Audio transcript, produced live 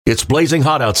It's blazing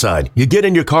hot outside. You get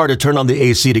in your car to turn on the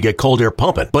AC to get cold air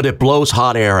pumping, but it blows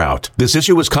hot air out. This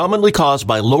issue is commonly caused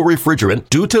by low refrigerant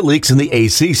due to leaks in the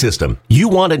AC system. You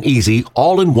want an easy,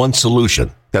 all-in-one solution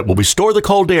that will restore the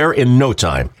cold air in no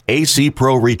time. AC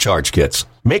Pro Recharge Kits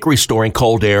make restoring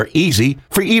cold air easy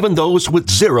for even those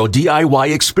with zero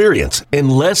DIY experience in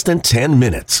less than 10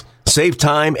 minutes. Save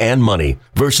time and money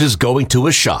versus going to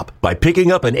a shop by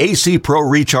picking up an AC Pro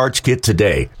Recharge Kit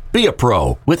today. Be a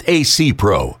pro with AC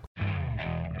Pro.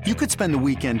 You could spend the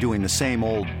weekend doing the same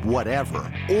old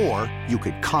whatever, or you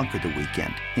could conquer the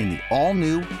weekend in the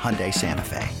all-new Hyundai Santa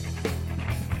Fe.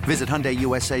 Visit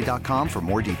HyundaiUSA.com for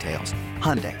more details.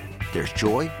 Hyundai, there's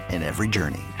joy in every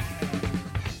journey.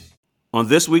 On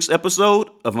this week's episode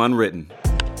of Unwritten.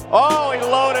 Oh, he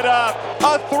loaded up.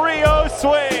 A 3-0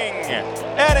 swing.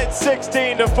 And it's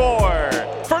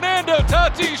 16-4. Fernando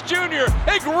Tatis Jr.,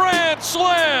 a grand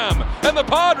slam. And the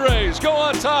Padres go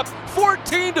on top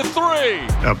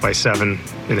 14-3. Up by 7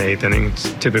 in the 8th inning.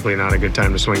 It's typically not a good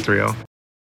time to swing 3-0.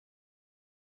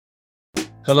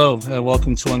 Hello, and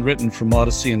welcome to Unwritten from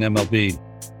Odyssey and MLB.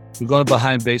 We're going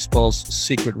behind baseball's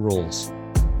secret rules.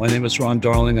 My name is Ron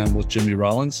Darling. I'm with Jimmy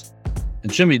Rollins.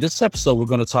 And Jimmy, this episode, we're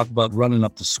going to talk about running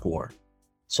up the score.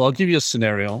 So I'll give you a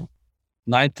scenario.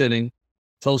 9th inning,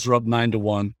 Phils are up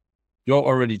 9-1. You're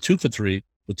already 2 for 3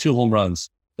 with 2 home runs.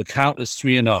 The count is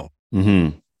 3-0.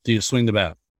 Mm-hmm. Do you swing the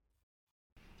bat?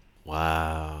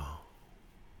 Wow.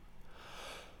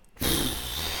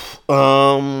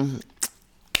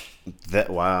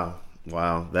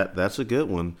 That's a good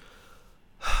one.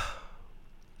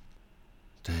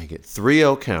 Dang it.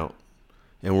 3-0 count.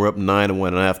 And we're up 9-1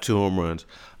 and I have 2 home runs.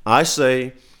 I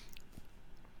say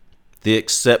the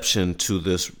exception to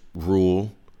this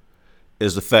rule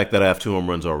is the fact that I have 2 home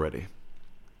runs already.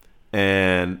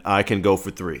 And I can go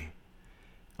for 3.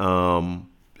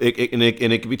 It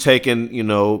can be taken,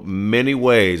 many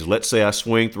ways. Let's say I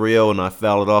swing 3-0 and I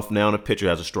foul it off now and the pitcher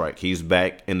has a strike. He's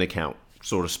back in the count,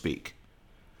 so to speak.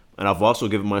 And I've also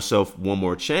given myself one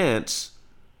more chance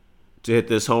to hit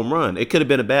this home run. It could have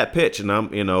been a bad pitch, and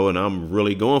I'm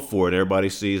really going for it. Everybody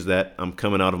sees that I'm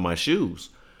coming out of my shoes.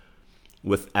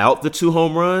 Without the 2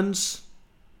 home runs,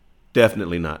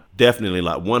 definitely not. Definitely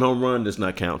not. 1 home run does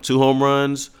not count. 2 home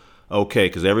runs, okay,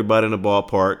 because everybody in the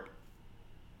ballpark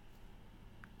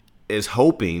is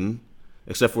hoping,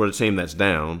 except for the team that's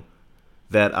down,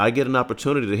 that I get an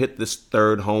opportunity to hit this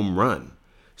 3rd home run.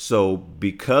 So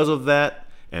because of that,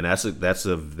 and that's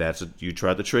a you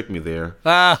tried to trick me there.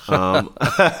 I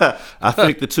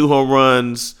think the 2 home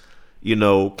runs,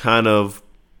 kind of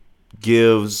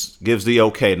gives the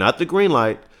okay, not the green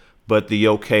light, but the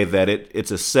okay that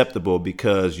it's acceptable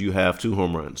because you have 2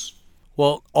 home runs.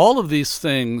 Well, all of these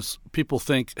things people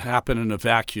think happen in a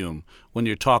vacuum when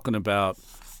you're talking about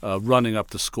running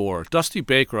up the score. Dusty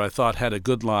Baker, I thought, had a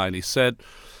good line. He said,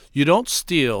 "You don't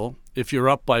steal if you're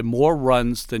up by more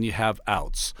runs than you have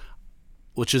outs."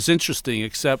 Which is interesting,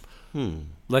 except,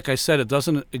 like I said, it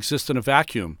doesn't exist in a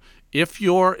vacuum. If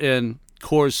you're in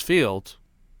Coors Field,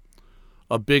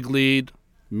 a big lead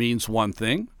means one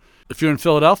thing. If you're in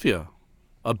Philadelphia,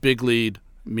 a big lead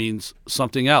means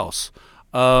something else.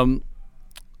 So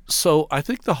I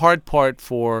think the hard part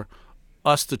for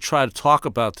us to try to talk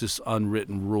about this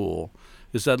unwritten rule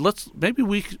is that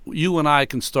you and I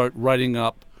can start writing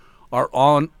up our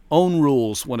own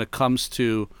rules when it comes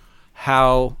to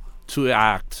how to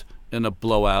act in a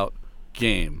blowout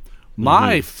game.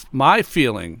 My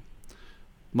feeling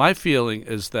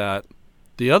is that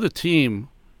the other team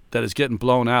that is getting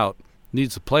blown out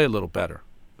needs to play a little better.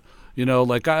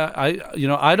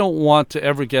 I don't want to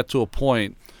ever get to a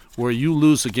point where you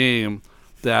lose a game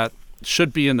that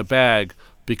should be in the bag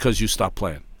because you stop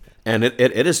playing. And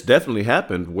it has definitely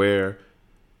happened where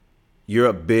you're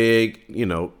up big,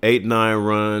 8-9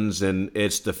 runs, and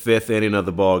it's the 5th inning of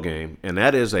the ball game, and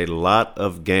that is a lot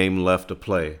of game left to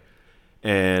play.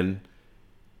 And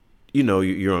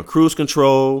you're on cruise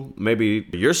control. Maybe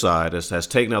your side has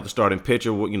taken out the starting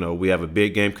pitcher. We have a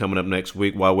big game coming up next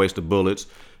week. Why waste the bullets?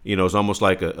 It's almost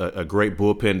like a great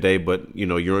bullpen day, but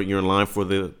you're in line for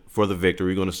the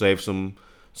victory. You're going to save some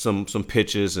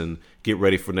pitches and get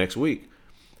ready for next week.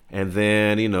 And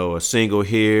then, a single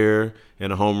here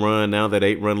and a home run. Now that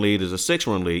 8-run lead is a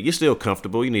 6-run lead. You're still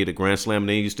comfortable. You need a grand slam, and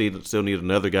then you still need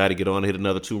another guy to get on and hit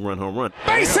another 2-run home run.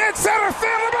 Base hit center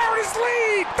field, the Mariners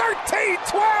lead,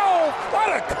 13-12.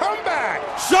 What a comeback.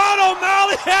 Sean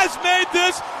O'Malley has made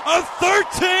this a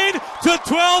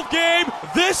 13-12 game.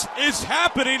 This is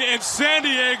happening in San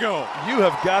Diego. You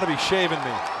have got to be shaving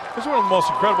me. This is one of the most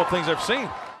incredible things I've seen.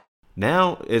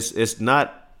 Now it's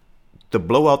not the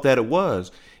blowout that it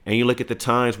was. And you look at the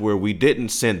times where we didn't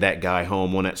send that guy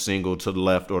home on that single to the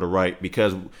left or the right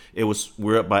because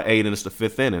we're up by 8 and it's the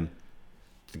 5th inning.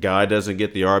 The guy doesn't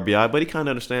get the RBI, but he kind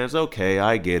of understands, okay,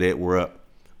 I get it, we're up.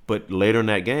 But later in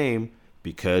that game,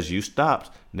 because you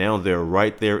stopped, now they're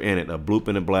right there in it, a bloop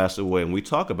and a blast away, and we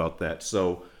talk about that.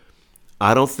 So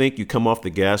I don't think you come off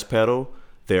the gas pedal.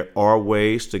 There are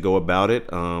ways to go about it.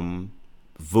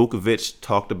 Vukovic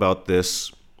talked about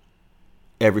this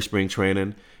every spring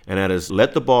training, and that is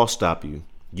let the ball stop you.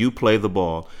 You play the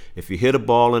ball. If you hit a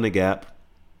ball in a gap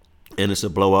and it's a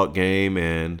blowout game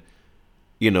and,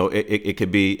 it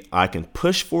could be I can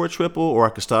push for a triple or I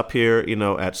can stop here,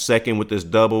 at second with this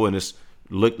double and it's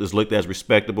looked as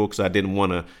respectable because I didn't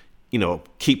want to,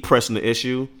 keep pressing the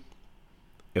issue.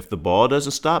 If the ball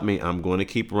doesn't stop me, I'm going to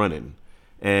keep running.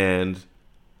 And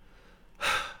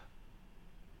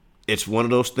it's one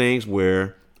of those things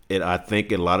where I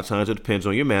think a lot of times it depends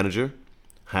on your manager,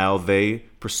 how they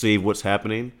perceive what's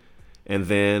happening, and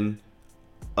then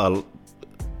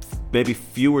maybe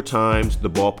fewer times the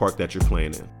ballpark that you're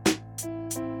playing in.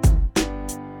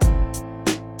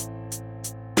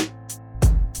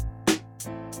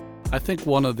 I think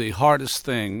one of the hardest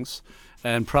things,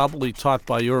 and probably taught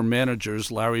by your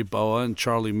managers, Larry Boa and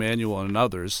Charlie Manuel and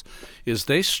others, is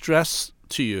they stress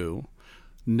to you,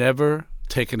 never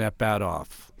take an at-bat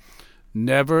off.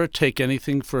 Never take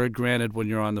anything for granted when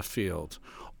you're on the field.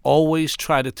 Always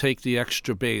try to take the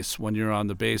extra base when you're on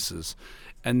the bases.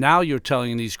 And now you're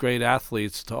telling these great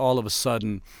athletes to all of a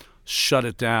sudden shut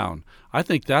it down. I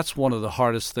think that's one of the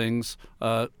hardest things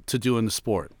to do in the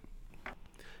sport.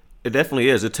 It definitely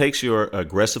is. It takes your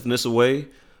aggressiveness away.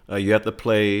 You have to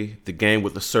play the game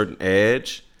with a certain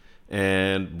edge.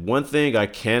 And one thing I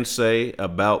can say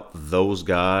about those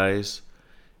guys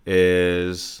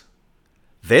is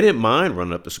they didn't mind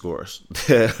running up the scores.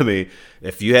 I mean,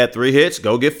 if you had 3 hits,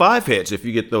 go get 5 hits if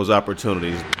you get those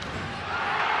opportunities. In the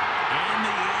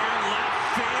air,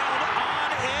 left field on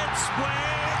its way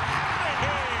out of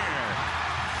here.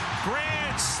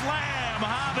 Grand slam,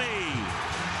 Javi.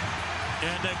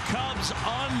 And the Cubs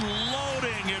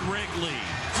unloading at Wrigley.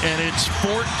 And it's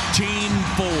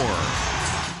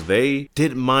 14-4. They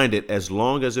didn't mind it as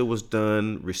long as it was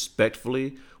done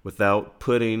respectfully without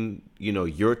putting,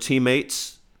 your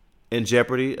teammates in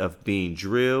jeopardy of being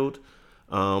drilled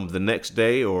the next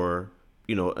day or,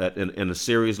 in a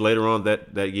series later on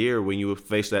that year when you would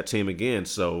face that team again.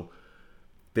 So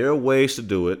there are ways to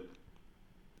do it.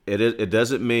 It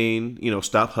doesn't mean,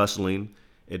 stop hustling.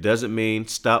 It doesn't mean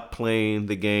stop playing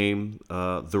the game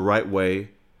the right way.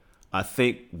 I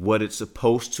think what it's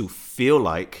supposed to feel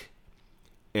like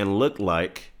and look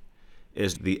like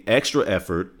is the extra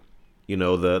effort,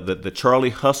 the Charlie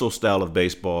Hustle style of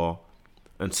baseball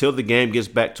until the game gets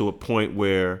back to a point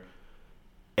where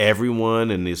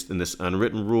everyone in this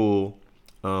unwritten rule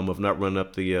of not running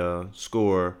up the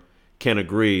score can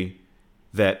agree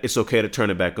that it's okay to turn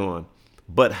it back on.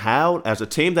 But how, as a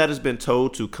team that has been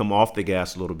told to come off the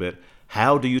gas a little bit,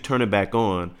 how do you turn it back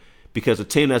on? Because a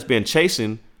team that's been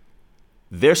chasing,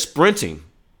 they're sprinting.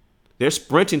 They're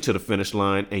sprinting to the finish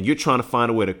line, and you're trying to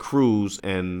find a way to cruise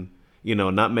and,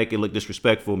 not make it look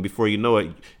disrespectful. And before you know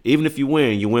it, even if you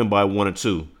win by 1 or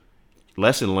 2.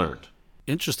 Lesson learned.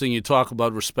 Interesting you talk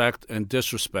about respect and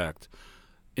disrespect.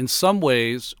 In some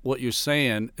ways, what you're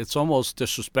saying, it's almost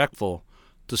disrespectful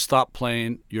to stop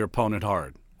playing your opponent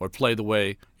hard or play the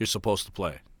way you're supposed to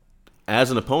play.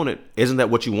 As an opponent, isn't that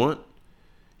what you want?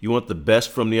 You want the best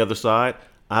from the other side?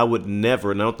 I would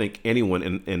never, and I don't think anyone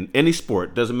in any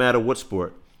sport, doesn't matter what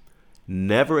sport,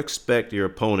 never expect your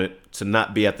opponent to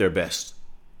not be at their best.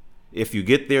 If you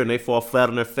get there and they fall flat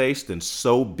on their face, then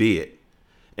so be it.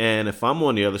 And if I'm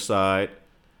on the other side,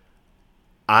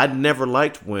 I never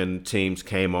liked when teams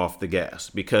came off the gas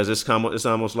because it's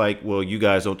almost like, well, you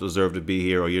guys don't deserve to be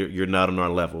here or you're not on our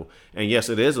level. And yes,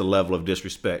 it is a level of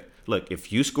disrespect. Look,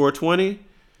 if you score 20,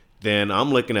 then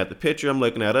I'm looking at the pitcher, I'm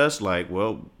looking at us like,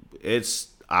 well, it's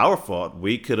our fault.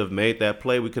 We could have made that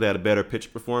play. We could have had a better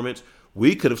pitch performance.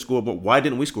 We could have scored more. Why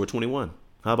didn't we score 21?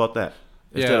 How about that?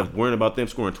 Instead of worrying about them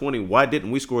scoring 20, why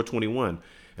didn't we score 21?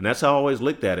 And that's how I always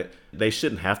looked at it. They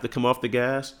shouldn't have to come off the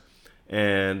gas.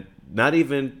 And not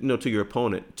even, to your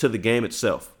opponent, to the game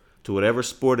itself, to whatever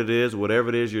sport it is, whatever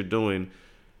it is you're doing,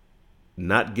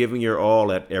 not giving your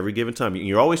all at every given time.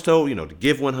 You're always told, to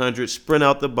give 100, sprint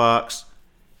out the box.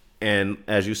 And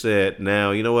as you said,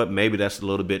 now, you know what, maybe that's a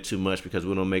little bit too much because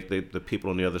we don't make the people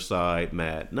on the other side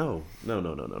mad. No.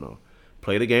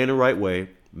 Play the game the right way.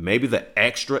 Maybe the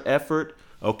extra effort,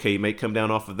 okay, you may come down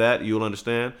off of that, you'll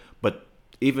understand. But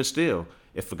even still,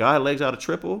 if a guy legs out a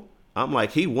triple, I'm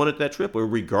like, he wanted that triple.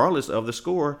 Regardless of the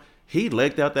score, He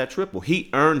legged out that triple. He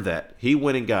earned that. He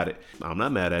went and got it. I'm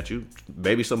not mad at you.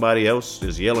 Maybe somebody else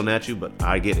is yelling at you, but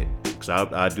I get it because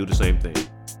I do the same thing.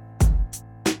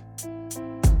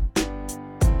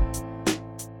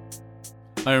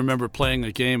 I remember playing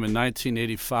a game in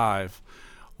 1985.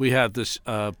 We had this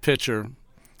pitcher who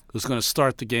was going to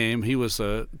start the game. He was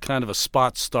a kind of a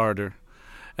spot starter,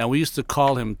 and we used to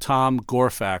call him Tom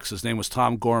Gorfax. His name was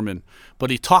Tom Gorman, but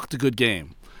he talked a good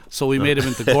game. So we made him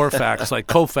into Gorfax, like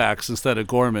Koufax instead of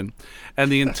Gorman.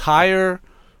 And the entire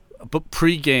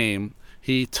pre-game,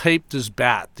 he taped his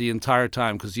bat the entire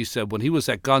time because he said when he was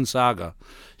at Gonzaga,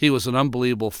 he was an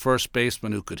unbelievable first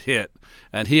baseman who could hit.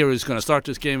 And here he's going to start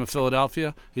this game in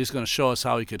Philadelphia. He's going to show us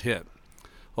how he could hit.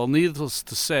 Well, needless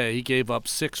to say, he gave up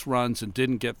 6 runs and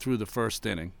didn't get through the first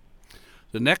inning.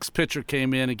 The next pitcher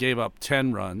came in and gave up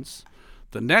 10 runs.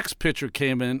 The next pitcher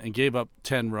came in and gave up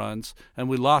 10 runs, and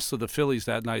we lost to the Phillies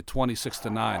that night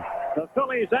 26-9. The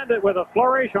Phillies ended with a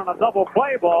flourish on a double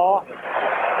play ball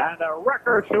and a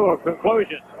record to a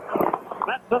conclusion.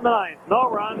 Mets in the ninth, no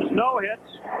runs, no hits,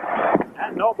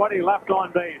 and nobody left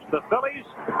on base. The Phillies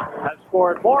have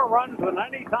scored more runs than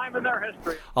any time in their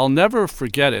history. I'll never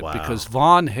forget it because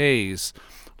Vaughn Hayes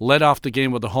led off the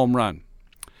game with a home run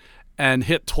and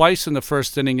hit twice in the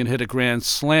first inning and hit a grand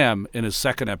slam in his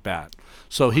second at-bat.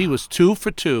 So he was 2 for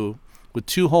 2 with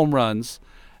 2 home runs,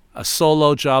 a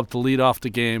solo job to lead off the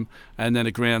game, and then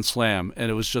a grand slam. And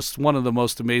it was just one of the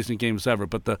most amazing games ever.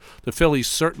 But the Phillies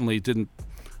certainly didn't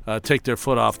take their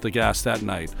foot off the gas that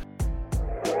night.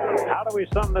 How do we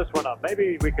sum this one up?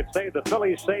 Maybe we could say the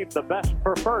Phillies saved the best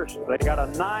for first. They got a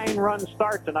 9-run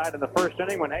start tonight in the first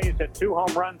inning when Hayes hit 2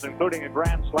 home runs, including a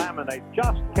grand slam, and they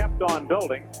just kept on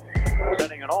building,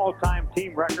 setting an all-time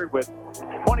team record with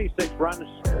 26 runs,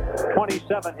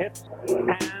 27 hits,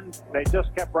 and they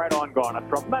just kept right on going. A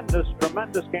tremendous,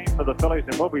 tremendous game for the Phillies,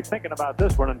 and we'll be thinking about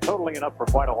this one and totaling it up for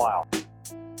quite a while.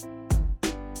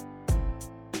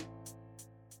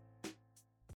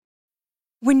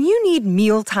 When you need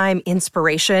mealtime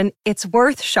inspiration, it's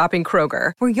worth shopping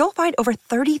Kroger, where you'll find over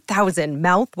 30,000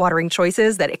 mouth-watering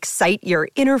choices that excite your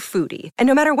inner foodie. And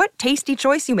no matter what tasty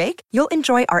choice you make, you'll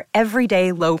enjoy our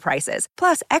everyday low prices,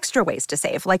 plus extra ways to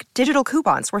save, like digital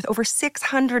coupons worth over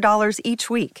 $600 each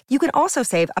week. You can also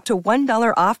save up to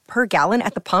 $1 off per gallon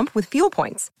at the pump with fuel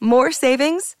points. More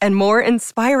savings and more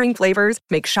inspiring flavors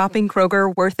make shopping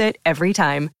Kroger worth it every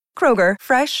time. Kroger,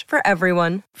 fresh for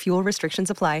everyone. Fuel restrictions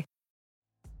apply.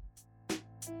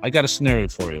 I got a scenario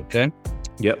for you, okay?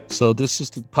 Yep. So this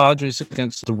is the Padres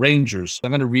against the Rangers.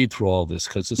 I'm going to read through all this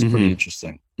because it's pretty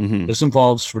interesting. This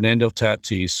involves Fernando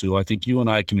Tatis, who I think you and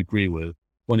I can agree with,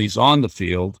 when he's on the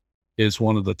field, is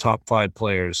one of the top 5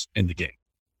 players in the game.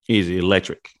 Easy,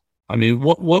 electric. I mean,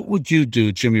 what would you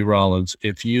do, Jimmy Rollins,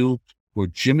 if you were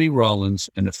Jimmy Rollins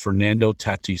in a Fernando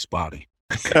Tatis body?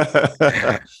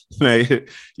 Man,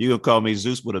 you gonna call me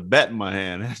Zeus with a bat in my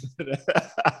hand.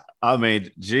 I mean,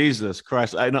 Jesus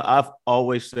Christ. I know I've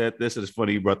always said this. Is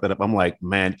funny you brought that up. I'm like,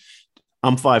 man,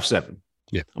 I'm 5'7".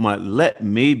 Yeah. I'm like, let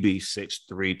me be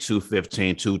 6'3",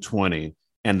 215, 220,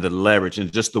 and the leverage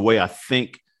and just the way I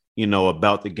think,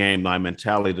 about the game, my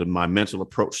mentality, my mental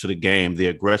approach to the game, the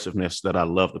aggressiveness that I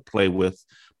love to play with,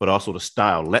 but also the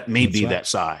style. Let me be that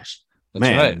size. That's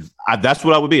man, right. That's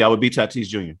what I would be. I would be Tatis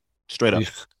Jr. Straight up.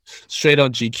 Straight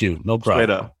on GQ. No problem. Straight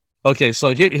up. Okay,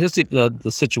 so here's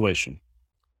the situation.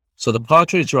 So the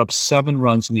Padres are up 7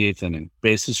 runs in the 8th inning.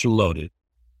 Bases are loaded.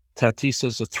 Tatis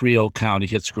has a 3-0 count. He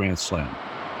hits a grand slam.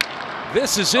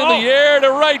 This is in the air to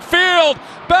right field.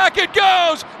 Back it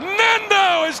goes.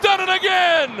 Nando has done it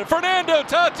again. Fernando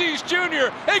Tatis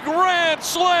Jr., a grand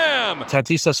slam.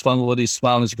 Tatis has fun with it. He's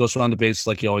smiling as he goes around the bases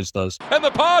like he always does. And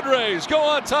the Padres go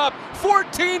on top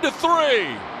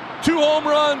 14-3. 2 home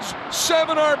runs,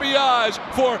 7 RBIs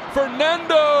for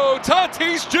Fernando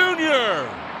Tatis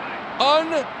Jr.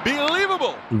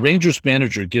 Unbelievable. The Rangers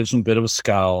manager gives him a bit of a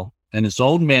scowl, and his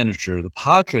own manager, the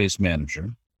Padres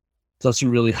manager, doesn't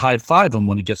really high-five him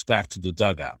when he gets back to the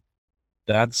dugout.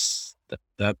 That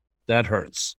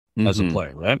hurts as a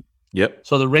player, right? Yep.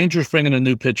 So the Rangers bring in a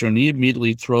new pitcher, and he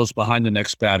immediately throws behind the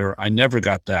next batter. I never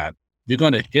got that. If you're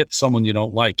going to hit someone you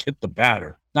don't like, hit the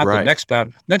batter, not the next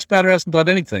batter. Next batter hasn't done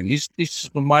anything. He's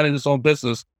just been minding his own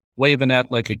business, waving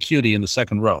at like a cutie in the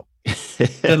second row.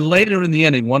 Then later in the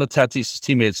inning, one of Tatis'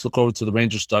 teammates look over to the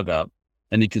Rangers dugout,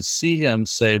 and you could see him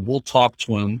say, we'll talk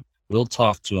to him,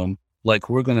 like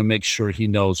we're going to make sure he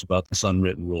knows about this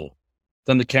unwritten rule.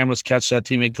 Then the cameras catch that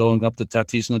teammate going up to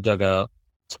Tatis in the dugout,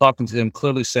 talking to him,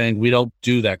 clearly saying, we don't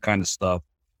do that kind of stuff.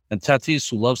 And Tatis,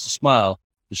 who loves to smile,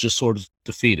 is just sort of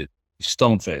defeated. He's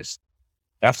stone-faced.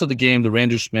 After the game, the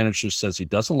Rangers manager says he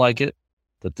doesn't like it,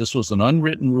 that this was an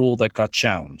unwritten rule that got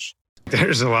challenged.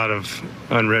 There's a lot of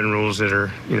unwritten rules that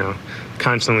are,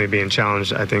 constantly being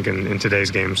challenged, I think, in today's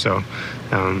game. So,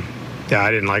 I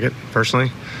didn't like it personally.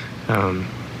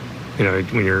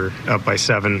 When you're up by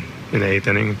 7 in the 8th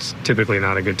inning, it's typically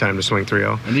not a good time to swing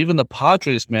 3-0. And even the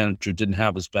Padres manager didn't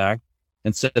have his back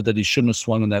and said that he shouldn't have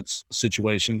swung in that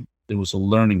situation. It was a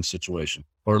learning situation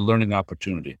or a learning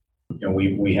opportunity.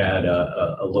 We had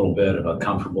a little bit of a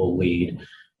comfortable lead,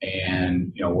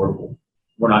 and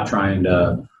we're not trying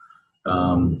to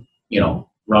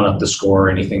run up the score or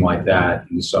anything like that.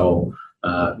 And so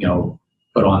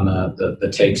put on the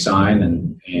take sign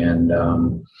and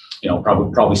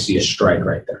probably see a strike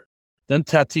right there. Then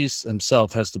Tatis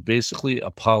himself has to basically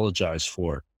apologize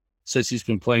for it. Says he's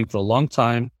been playing for a long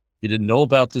time. He didn't know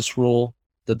about this rule,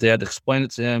 that they had to explain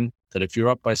it to him, that if you're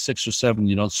up by 6 or 7,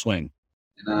 you don't swing.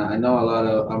 And I know a lot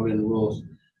of unwritten rules,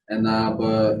 and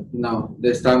but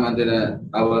this time I didn't.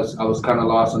 I was kind of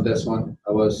lost on this one.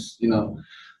 I was,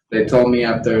 they told me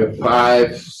after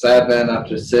 5, 7,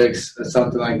 after 6, or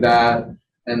something like that.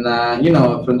 And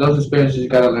from those experiences, you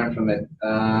gotta learn from it.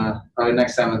 Probably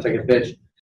next time I'll take a pitch.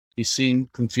 He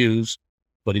seemed confused,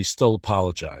 but he still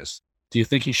apologized. Do you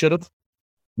think he should have?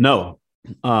 No,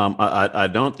 I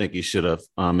don't think he should have,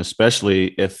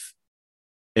 especially if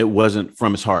it wasn't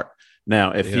from his heart.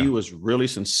 Now, if he was really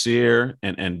sincere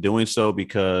and doing so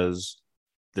because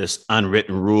this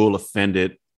unwritten rule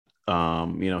offended,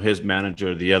 his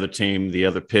manager, the other team, the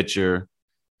other pitcher,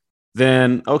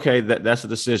 then, okay, that's a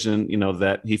decision,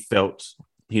 that he felt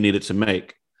he needed to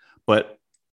make. But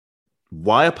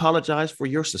why apologize for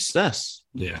your success?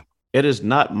 Yeah. It is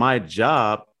not my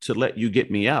job to let you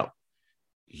get me out.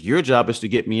 Your job is to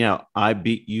get me out. I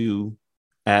beat you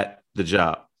at the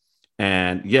job.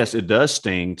 And yes, it does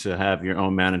sting to have your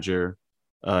own manager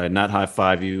not high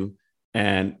five you.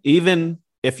 And even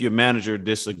if your manager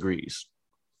disagrees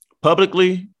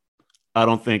publicly, I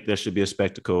don't think there should be a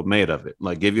spectacle made of it.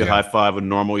 Like give you a high five or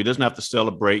normal. He doesn't have to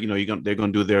celebrate. They're going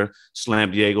to do their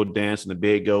Slam Diego dance and the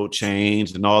big gold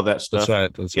chains and all that stuff.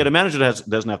 That's right. The manager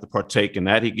doesn't have to partake in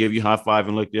that. He give you high five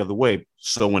and look the other way.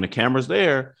 So when the camera's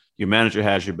there, your manager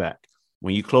has your back.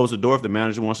 When you close the door, if the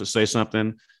manager wants to say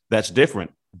something, that's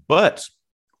different. But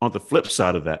on the flip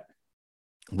side of that,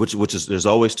 which is there's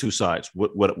always two sides.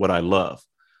 What I love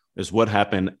is what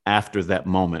happened after that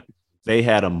moment. They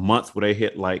had a month where they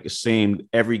hit, like, it seemed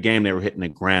every game they were hitting a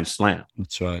grand slam.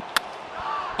 That's right.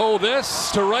 Oh,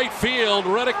 this to right field.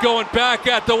 Reddick going back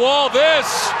at the wall. This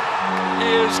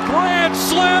is Grand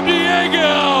Slam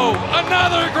Diego.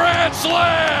 Another Grand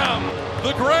Slam.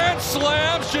 The Grand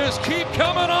Slams just keep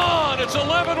coming on. It's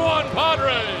 11-1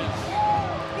 Padres.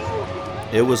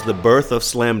 It was the birth of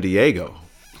Slam Diego.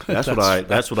 That's what I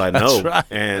know. That's right.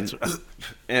 And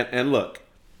and look,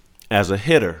 as a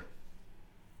hitter,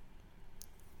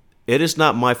 it is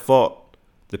not my fault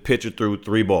the pitcher threw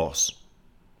 3 balls.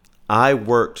 I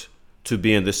worked to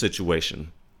be in this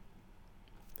situation.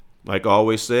 Like I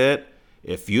always said,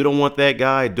 if you don't want that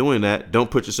guy doing that, don't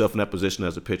put yourself in that position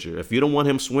as a pitcher. If you don't want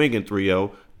him swinging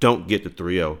 3-0, don't get the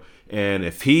 3-0. And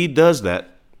if he does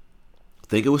that, I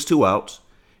think it was 2 outs,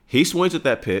 he swings at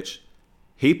that pitch,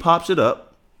 he pops it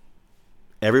up.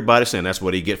 Everybody's saying that's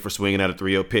what he get for swinging at a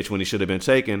 3-0 pitch when he should have been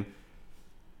taken.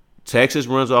 Texas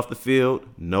runs off the field,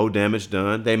 no damage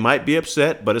done. They might be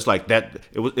upset, but it's like that.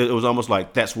 It was almost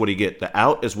like that's what he get. The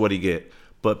out is what he get.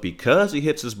 But because he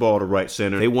hits his ball to right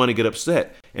center, they want to get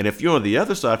upset. And if you're on the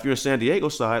other side, if you're on San Diego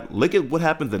side, look at what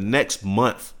happened the next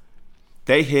month.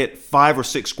 They hit 5 or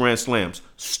 6 grand slams,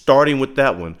 starting with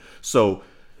that one. So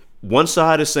one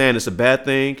side is saying it's a bad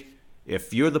thing.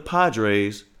 If you're the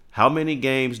Padres, how many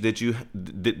games did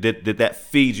that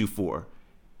feed you for?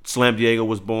 Slam Diego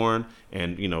was born,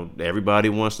 and everybody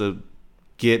wants to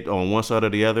get on one side or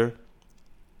the other.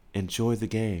 Enjoy the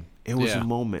game. It was a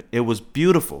moment. It was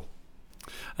beautiful.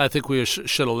 I think we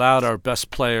should allow our best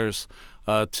players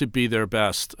to be their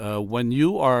best. When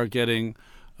you are getting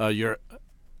your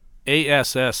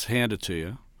ASS handed to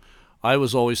you, I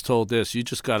was always told this: you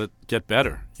just got to get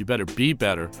better. You better be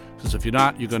better, because if you're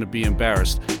not, you're going to be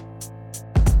embarrassed.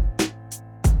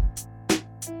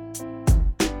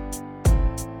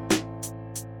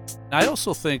 I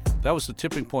also think that was the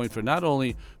tipping point for not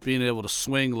only being able to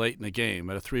swing late in the game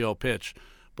at a 3-0 pitch,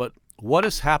 but what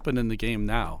has happened in the game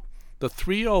now? The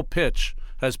 3-0 pitch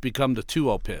has become the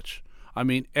 2-0 pitch. I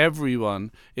mean,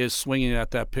 everyone is swinging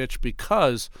at that pitch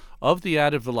because of the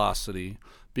added velocity,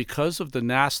 because of the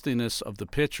nastiness of the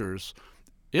pitchers.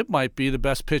 It might be the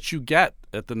best pitch you get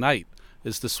at the night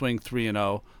is to swing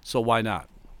 3-0, so why not?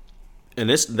 And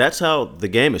that's how the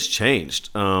game has changed.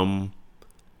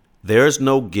 There's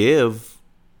no give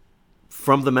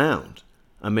from the mound.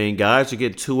 I mean, guys are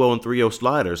getting 2-0 and 3-0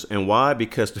 sliders. And why?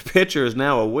 Because the pitcher is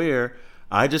now aware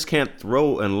I just can't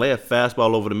throw and lay a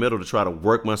fastball over the middle to try to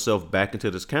work myself back into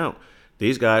this count.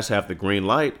 These guys have the green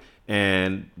light,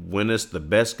 and when it's the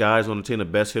best guys on the team, the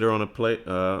best hitter on the plate,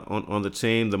 on the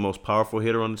team, the most powerful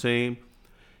hitter on the team,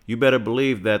 you better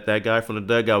believe that guy from the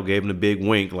dugout gave him the big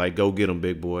wink, like, go get him,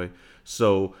 big boy.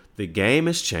 So the game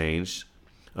has changed.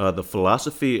 The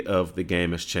philosophy of the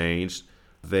game has changed.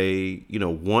 They,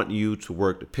 want you to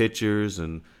work the pitchers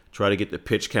and try to get the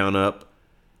pitch count up.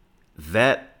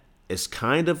 That is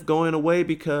kind of going away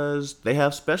because they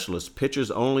have specialists. Pitchers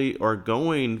only are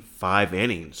going 5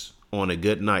 innings on a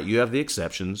good night. You have the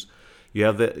exceptions. You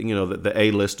have the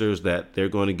A-listers that they're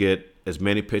going to get as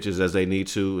many pitches as they need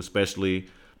to, especially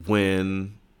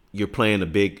when you're playing a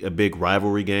big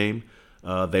rivalry game.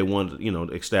 They want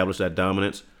to establish that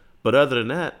dominance. But other than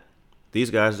that,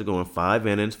 these guys are going 5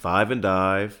 innings, 5 and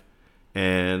dive,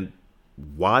 and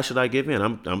why should I give in?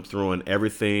 I'm throwing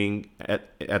everything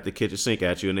at the kitchen sink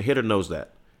at you, and the hitter knows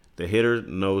that. The hitter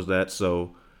knows that,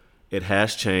 so it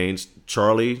has changed.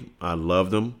 Charlie, I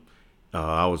loved him.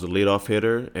 I was a leadoff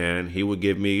hitter, and he would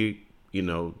give me,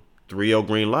 3-0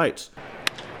 green lights.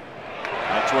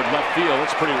 Toward left field,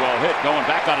 it's pretty well hit. Going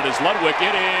back on it is Ludwig.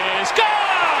 It is gone!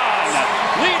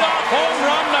 Leadoff home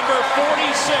run number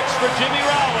 46 for Jimmy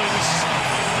Rollins.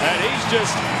 And he's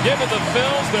just given the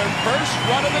Phils their first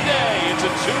run of the day. It's a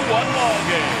 2-1 ball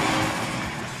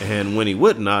game. And when he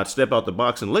wouldn't, I'd step out the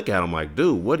box and look at him like,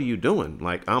 dude, what are you doing?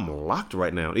 Like, I'm locked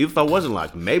right now. Even if I wasn't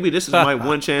locked, maybe this is my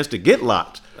one chance to get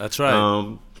locked. That's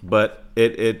right. But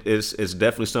it's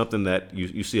definitely something that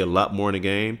you see a lot more in the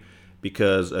game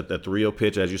because a 3-0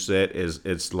 pitch, as you said,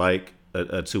 it's like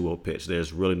a 2-0 pitch.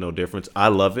 There's really no difference. I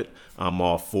love it. I'm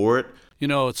all for it.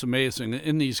 It's amazing.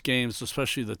 In these games,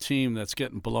 especially the team that's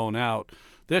getting blown out,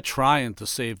 they're trying to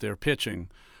save their pitching.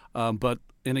 But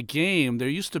in a game, there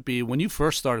used to be, when you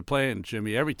first started playing,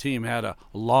 Jimmy, every team had a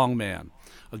long man,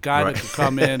 a guy that could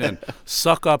come in and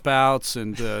suck up outs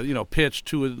and, pitch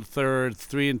 2 1/3,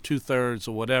 3 2/3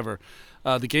 or whatever.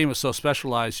 The game is so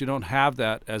specialized, you don't have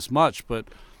that as much. But,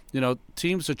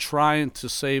 teams are trying to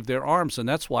save their arms, and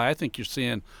that's why I think you're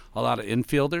seeing a lot of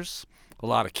infielders, a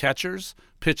lot of catchers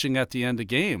pitching at the end of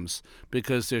games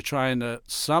because they're trying to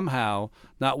somehow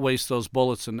not waste those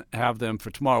bullets and have them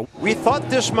for tomorrow. We thought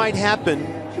this might happen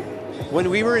when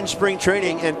we were in spring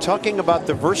training and talking about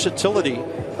the versatility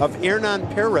of Hernan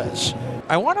Perez.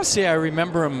 I want to say I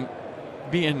remember him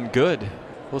being good.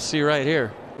 We'll see right here.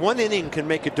 1 inning can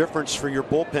make a difference for your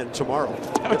bullpen tomorrow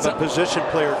if a position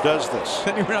player does this.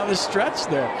 Then he went on the stretch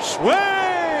there. Swing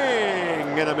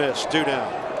and a miss, 2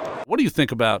 down. What do you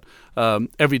think about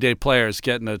everyday players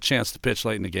getting a chance to pitch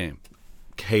late in the game?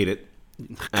 Hate it.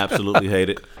 Absolutely hate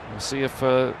it. We'll see if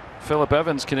Phillip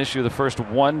Evans can issue the first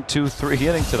 1, 2, 3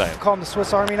 inning tonight. Call him the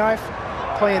Swiss Army knife.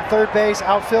 Playing third base,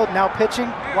 outfield, now pitching.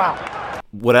 Wow.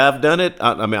 Would I have done it?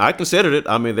 I considered it.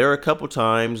 There are a couple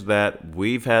times that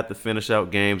we've had to finish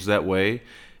out games that way.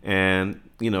 And,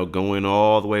 going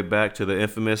all the way back to the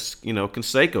infamous,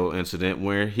 Canseco incident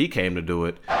where he came to do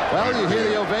it. Well, you hear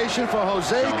the ovation for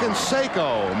Jose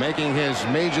Canseco making his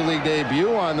major league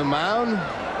debut on the mound.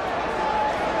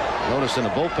 Notice in the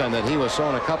bullpen that he was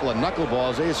throwing a couple of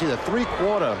knuckleballs. There you see the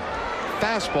 3/4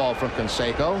 fastball from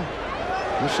Canseco.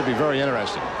 This should be very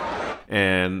interesting.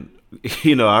 And,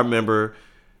 I remember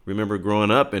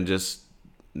growing up and just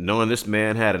knowing this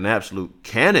man had an absolute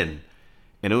cannon.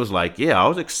 And it was like, I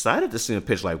was excited to see him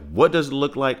pitch. Like, what does it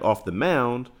look like off the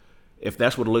mound if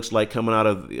that's what it looks like coming out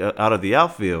of the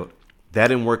outfield? That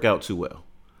didn't work out too well.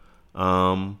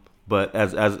 But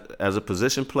as a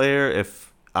position player,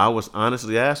 if I was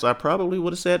honestly asked, I probably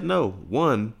would have said no.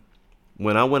 One,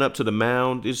 when I went up to the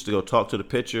mound, used to go talk to the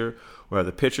pitcher or have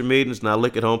the pitcher meetings and I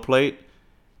look at home plate,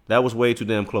 that was way too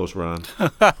damn close, Ron.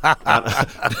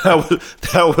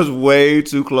 That was way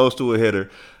too close to a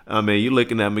hitter. You're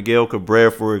looking at Miguel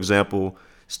Cabrera, for example,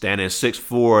 standing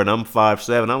 6'4", and I'm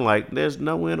 5'7". I'm like, there's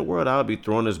no way in the world I'll be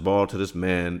throwing this ball to this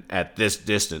man at this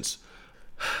distance.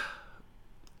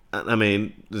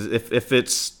 If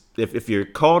you're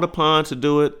called upon to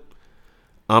do it,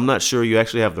 I'm not sure you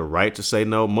actually have the right to say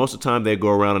no. Most of the time they go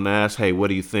around and ask, hey, what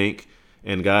do you think?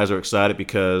 And guys are excited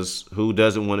because who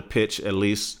doesn't want to pitch at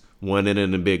least 1 inning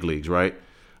in the big leagues, right?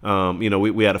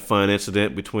 We had a fun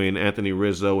incident between Anthony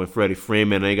Rizzo and Freddie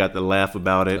Freeman, and they got to laugh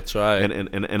about it. That's right.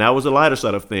 And that was the lighter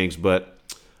side of things. But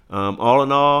all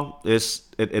in all,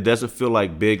 it doesn't feel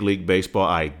like big league baseball.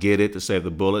 I get it to save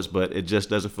the bullets, but it just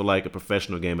doesn't feel like a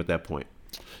professional game at that point.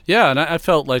 Yeah, and I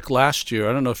felt like last year,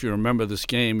 I don't know if you remember this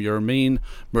game, Yermin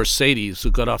Mercedes,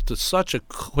 who got off to such a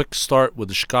quick start with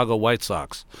the Chicago White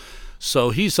Sox.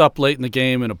 So he's up late in the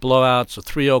game in a blowout. It's a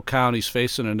 3-0 count. He's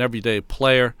facing an everyday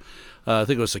player. I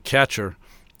think it was a catcher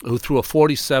who threw a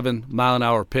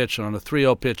 47-mile-an-hour pitch, and on a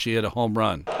 3-0 pitch, he hit a home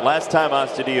run. Last time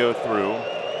Astudillo threw,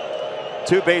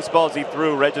 2 baseballs he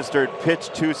threw registered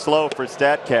pitch too slow for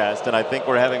StatCast, and I think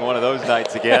we're having one of those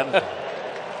nights again.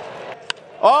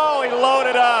 Oh, he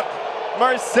loaded up.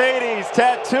 Mercedes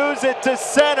tattoos it to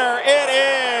center.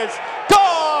 It is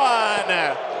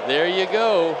gone. There you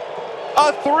go.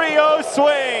 A 3-0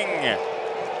 swing.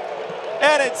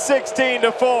 And it's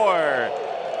 16-4.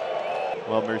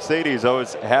 Well, Mercedes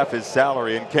owes half his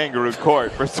salary in Kangaroo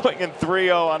Court for swinging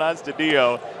 3-0 on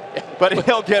Astudillo, but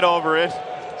he'll get over it.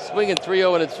 Swinging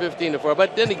 3-0 and it's 15-4.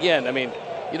 But then again, I mean,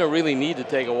 you don't really need to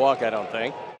take a walk, I don't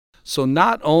think. So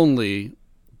not only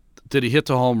did he hit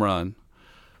the home run,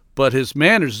 but his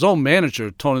own manager,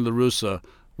 Tony La Russa,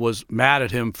 was mad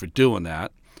at him for doing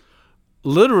that.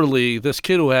 Literally, this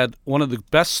kid who had one of the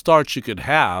best starts you could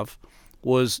have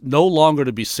was no longer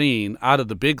to be seen out of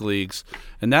the big leagues,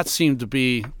 and that seemed to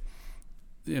be,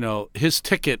 his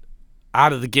ticket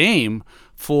out of the game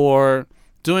for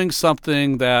doing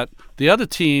something that the other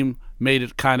team made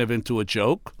it kind of into a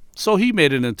joke. So he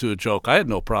made it into a joke. I had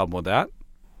no problem with that.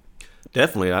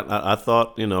 Definitely. I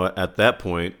thought, at that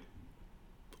point,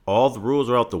 all the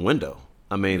rules are out the window.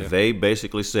 I mean, They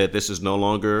basically said this is no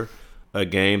longer a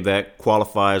game that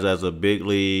qualifies as a big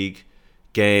league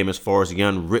game as far as the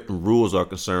unwritten rules are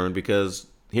concerned, because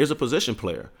here's a position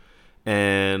player.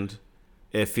 And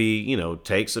if he,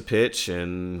 takes a pitch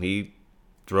and he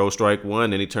throws strike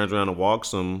one and he turns around and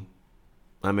walks him,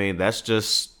 I mean, that's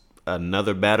just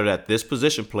another batter that this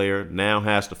position player now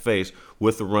has to face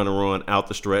with the runner on out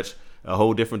the stretch, a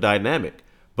whole different dynamic.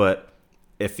 But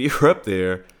if you're up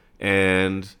there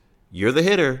and you're the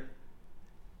hitter,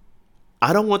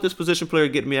 I don't want this position player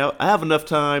to get me out. I have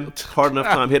hard enough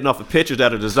time hitting off the pitchers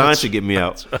that are designed to get me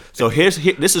out. Right. So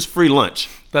this is free lunch.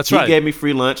 That's right. He gave me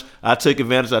free lunch. I took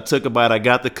advantage. I took a bite. I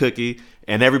got the cookie,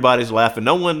 and everybody's laughing.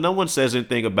 No one says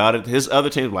anything about it. His other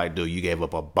team's like, dude, you gave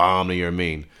up a bomb to your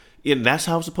mean. And that's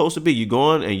how it's supposed to be. You go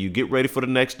on and you get ready for the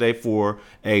next day for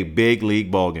a big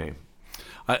league ball game.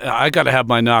 I got to have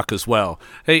my knock as well.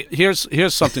 Hey, here's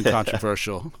something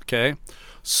controversial, okay?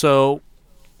 So,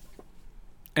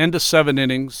 end of 7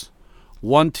 innings,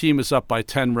 one team is up by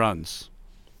 10 runs.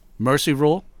 Mercy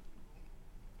rule?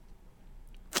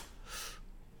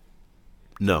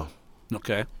 No.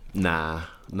 Okay. Nah,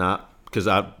 because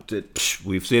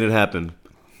we've seen it happen.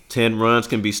 10 runs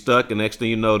can be stuck, and next thing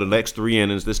you know, the next 3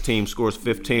 innings, this team scores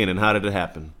 15, and how did it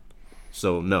happen?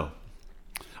 So, no.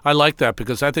 I like that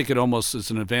because I think it almost is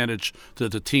an advantage to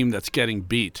the team that's getting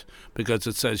beat, because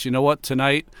it says, you know what,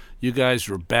 tonight you guys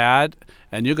were bad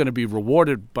and you're going to be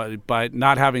rewarded by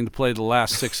not having to play the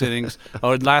last 6 innings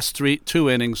or last 2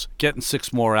 innings, getting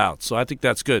 6 more out. So I think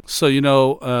that's good.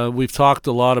 So, we've talked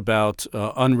a lot about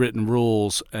unwritten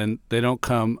rules, and they don't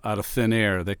come out of thin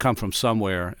air. They come from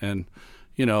somewhere. And,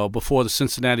 before the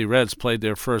Cincinnati Reds played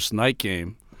their first night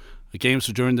game, the games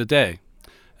were during the day.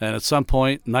 And at some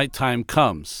point, nighttime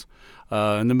comes.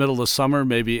 In the middle of summer,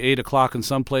 maybe 8 o'clock in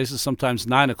some places, sometimes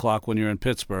 9 o'clock when you're in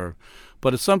Pittsburgh.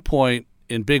 But at some point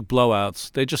in big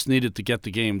blowouts, they just needed to get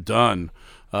the game done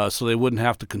so they wouldn't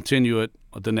have to continue it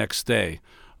the next day.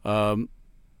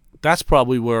 That's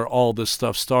probably where all this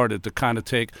stuff started,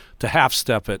 to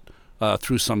half-step it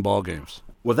through some ball games.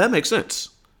 Well, that makes sense.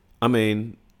 I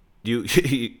mean,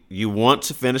 you want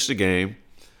to finish the game.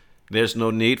 There's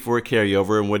no need for a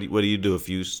carryover, and what do you do if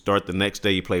you start the next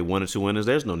day, you play 1 or 2 innings?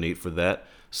 There's no need for that.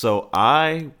 So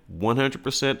I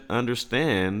 100%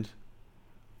 understand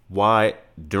why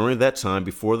during that time,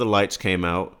 before the lights came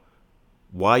out,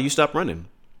 why you stopped running.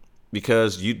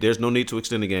 Because there's no need to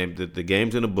extend the game. The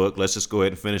game's in the book. Let's just go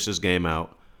ahead and finish this game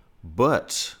out.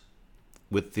 But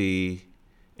with the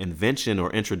invention or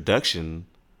introduction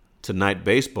to night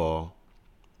baseball,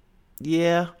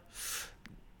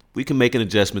 we can make an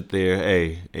adjustment there.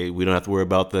 Hey, we don't have to worry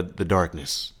about the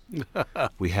darkness.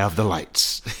 We have the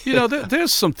lights.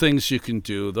 There's some things you can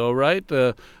do, though, right?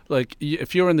 Like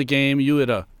if you're in the game, you hit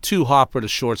a 2-hopper to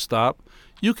shortstop,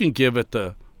 you can give it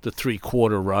the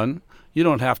 3-quarter run. You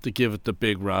don't have to give it the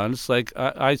big run. It's like,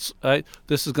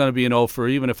 this is going to be an offer.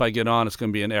 Even if I get on, it's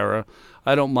going to be an error.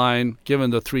 I don't mind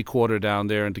giving the 3-quarter down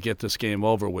there and to get this game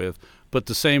over with. But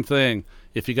the same thing,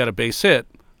 if you got a base hit,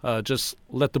 just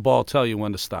let the ball tell you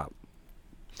when to stop.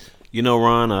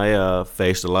 Ron, I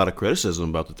faced a lot of criticism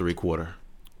about the 3-quarter.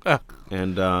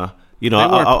 And,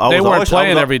 they weren't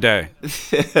playing every day.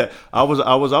 I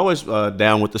was always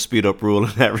down with the speed-up rule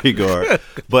in that regard.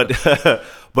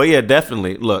 But yeah,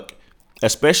 definitely. Look,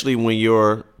 especially when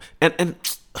you're – and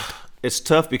it's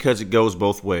tough because it goes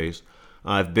both ways.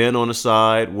 I've been on a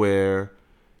side where,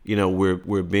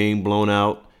 we're being blown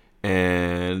out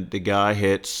and the guy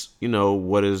hits,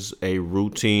 what is a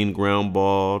routine ground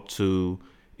ball to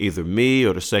either me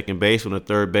or the second baseman or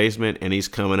third baseman, and he's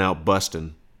coming out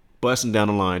busting down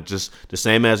the line, just the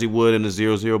same as he would in a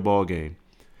 0-0 ball game.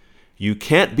 You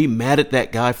can't be mad at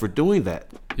that guy for doing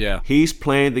that. Yeah. He's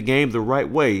playing the game the right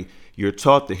way. You're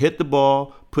taught to hit the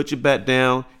ball, put your bat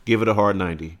down, give it a hard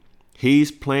 90.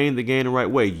 He's playing the game the right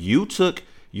way. You took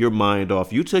your mind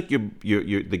off. You took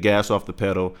the gas off the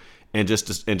pedal and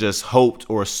just hoped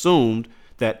or assumed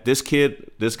that this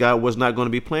guy was not going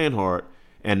to be playing hard.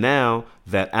 And now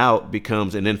that out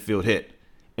becomes an infield hit.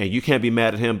 And you can't be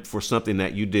mad at him for something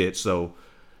that you did. So,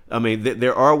 I mean,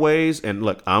 there are ways. And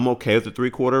look, I'm okay with the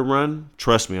 3-quarter run.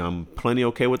 Trust me, I'm plenty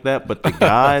okay with that. But the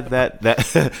guy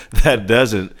that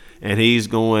doesn't, and he's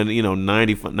going,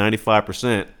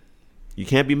 95%, you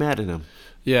can't be mad at him.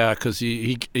 Yeah, because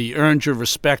he earned your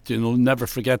respect, and you'll never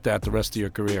forget that the rest of your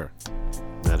career.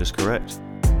 That is correct.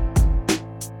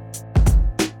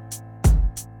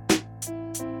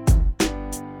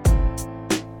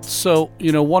 So,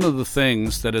 one of the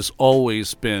things that has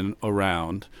always been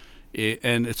around,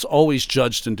 and it's always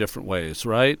judged in different ways,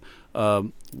 right?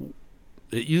 It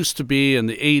used to be in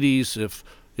the 80s,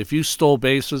 if you stole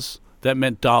bases, that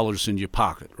meant dollars in your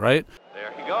pocket, right?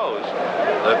 There he goes.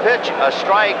 The pitch, a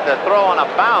strike, the throw on a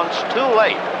bounce, too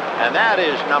late. And that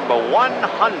is number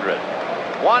 100.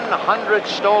 100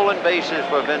 stolen bases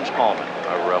for Vince Coleman.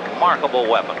 A remarkable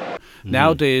weapon.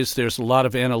 Nowadays, there's a lot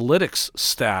of analytics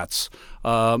stats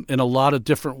in a lot of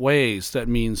different ways that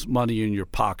means money in your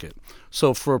pocket.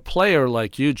 So for a player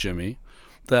like you, Jimmy,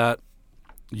 that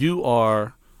you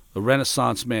are a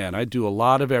renaissance man. I do a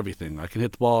lot of everything. I can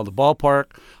hit the ball in the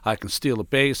ballpark. I can steal a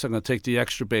base. I'm going to take the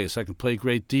extra base. I can play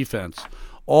great defense.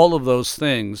 All of those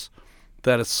things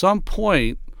that at some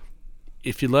point,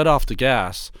 if you let off the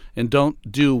gas and don't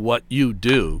do what you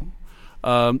do,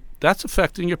 that's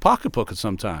affecting your pocketbook at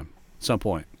some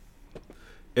point.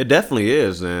 It definitely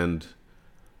is. And,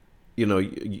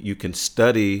 you can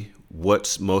study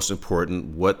what's most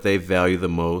important, what they value the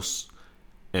most,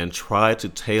 and try to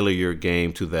tailor your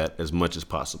game to that as much as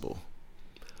possible.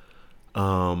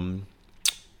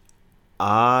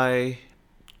 I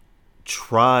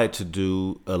tried to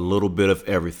do a little bit of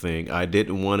everything. I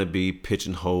didn't want to be pitch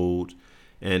and hold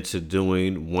and to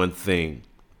doing one thing.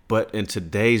 But in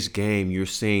today's game, you're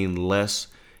seeing less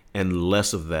and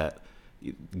less of that.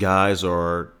 Guys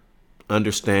are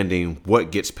understanding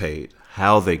what gets paid,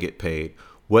 how they get paid,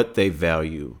 what they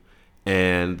value,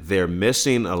 and they're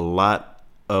missing a lot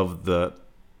of the,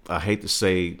 I hate to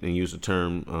say and use the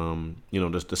term,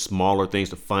 just the smaller things,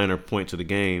 the finer points of the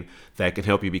game that can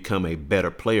help you become a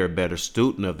better player, a better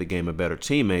student of the game, a better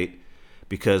teammate,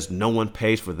 because no one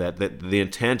pays for that. The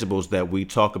intangibles that we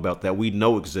talk about, that we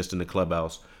know exist in the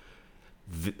clubhouse,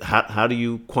 how do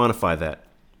you quantify that?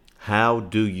 How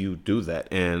do you do that?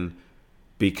 And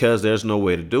because there's no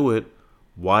way to do it,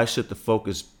 why should the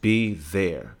focus be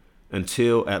there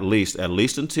until at least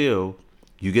until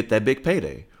you get that big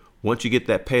payday? Once you get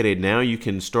that payday, now you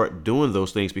can start doing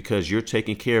those things because you're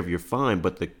taking care of your fine.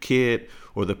 But the kid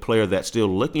or the player that's still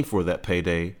looking for that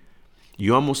payday,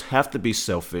 you almost have to be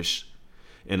selfish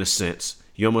in a sense.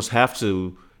 You almost have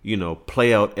to,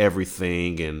 play out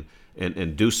everything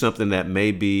and do something that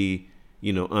may be,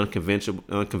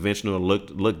 unconventional or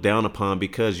looked down upon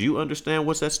because you understand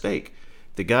what's at stake.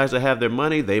 The guys that have their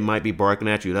money, they might be barking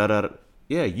at you.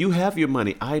 Yeah, you have your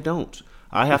money. I don't.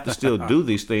 I have to still do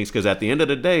these things because at the end of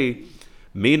the day,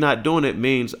 me not doing it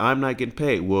means I'm not getting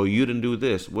paid. Well, you didn't do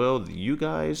this. Well, you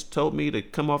guys told me to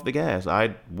come off the gas.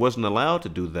 I wasn't allowed to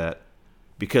do that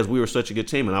because we were such a good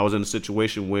team. And I was in a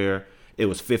situation where it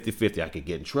was 50-50. I could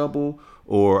get in trouble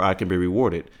or I can be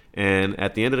rewarded. And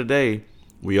at the end of the day,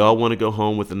 we all want to go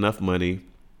home with enough money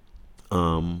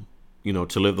to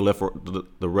live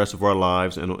the rest of our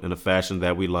lives in a fashion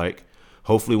that we like.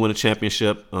 Hopefully win a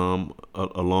championship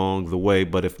along the way.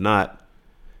 But if not,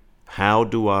 how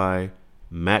do I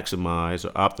maximize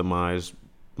or optimize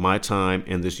my time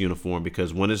in this uniform?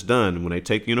 Because when it's done, when they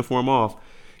take the uniform off,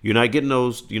 you're not getting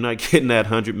that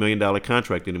 $100 million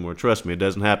contract anymore. Trust me, it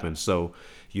doesn't happen. So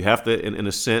you have to, in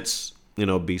a sense,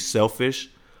 be selfish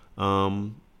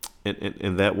in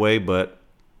that way. But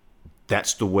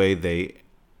that's the way they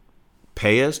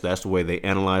pay us. That's the way they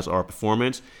analyze our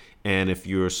performance. And if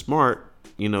you're smart,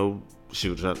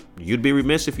 you'd be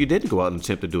remiss if you didn't go out and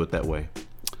attempt to do it that way.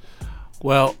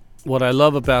 Well, what I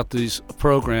love about these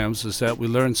programs is that we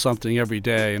learn something every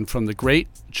day. And from the great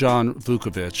John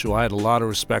Vukovic, who I had a lot of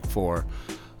respect for,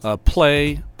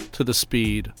 play to the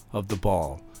speed of the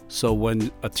ball. So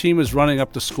when a team is running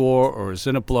up the score or is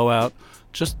in a blowout,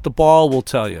 just the ball will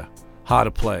tell you how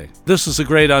to play. This is a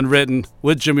great Unwritten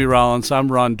with Jimmy Rollins. I'm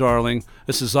Ron Darling.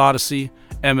 This is Odyssey,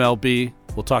 MLB.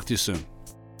 We'll talk to you soon.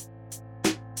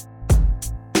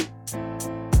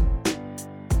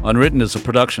 Unwritten is a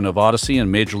production of Odyssey and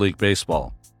Major League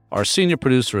Baseball. Our senior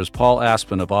producer is Paul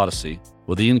Aspen of Odyssey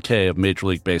with Ian Kay of Major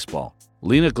League Baseball.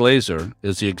 Lena Glazer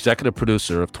is the executive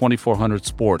producer of 2400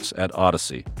 Sports at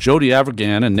Odyssey. Jody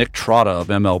Avergan and Nick Trotta of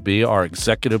MLB are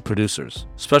executive producers.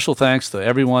 Special thanks to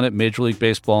everyone at Major League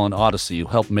Baseball and Odyssey who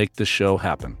helped make this show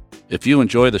happen. If you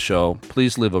enjoy the show,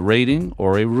 please leave a rating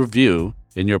or a review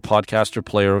in your podcaster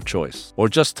player of choice, or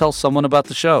just tell someone about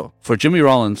the show. For Jimmy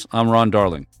Rollins, I'm Ron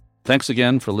Darling. Thanks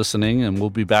again for listening, and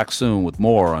we'll be back soon with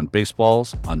more on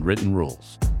baseball's unwritten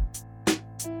rules.